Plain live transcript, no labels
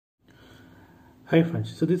Hi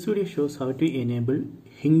friends, so this video shows how to enable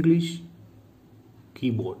Hinglish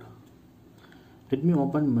keyboard. Let me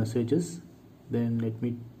open messages, then let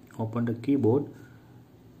me open the keyboard.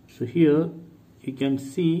 So here you can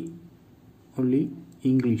see only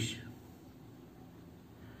English.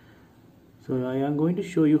 So I am going to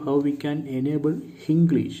show you how we can enable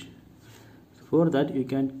Hinglish. So for that you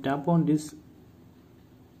can tap on this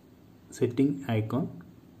setting icon,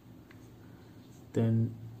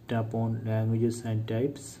 then tap on languages and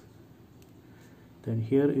types, then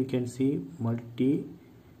here you can see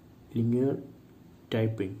multilingual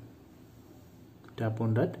typing. Tap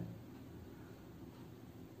on that,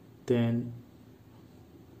 then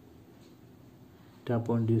tap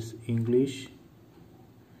on this English,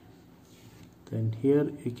 then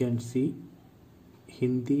here you can see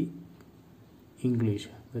Hindi English,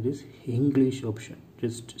 that is English option.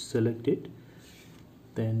 Just select it,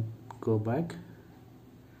 then go back,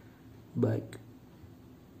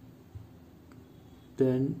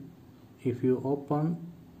 then if you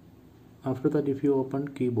open, after that if you open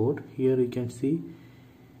keyboard, here you can see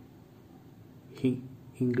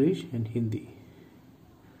English and Hindi.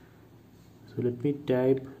 So let me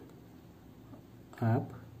type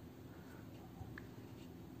app,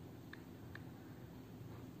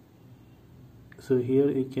 so here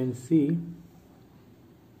you can see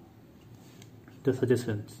the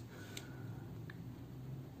suggestions.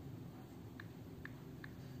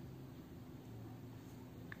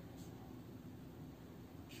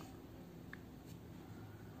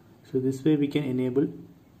 So this way we can enable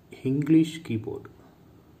Hinglish keyboard.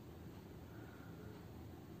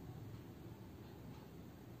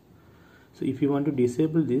 So if you want to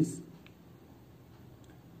disable this,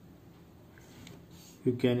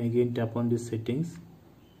 you can again tap on these settings,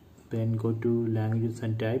 then go to languages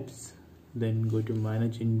and types, then go to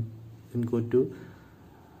manage then go to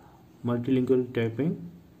multilingual typing,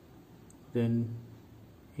 then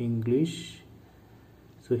English.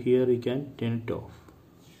 So here you can turn it off.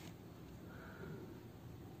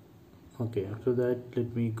 Okay, after that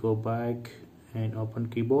let me go back and open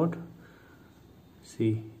keyboard.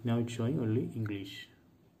 See, now it's showing only English.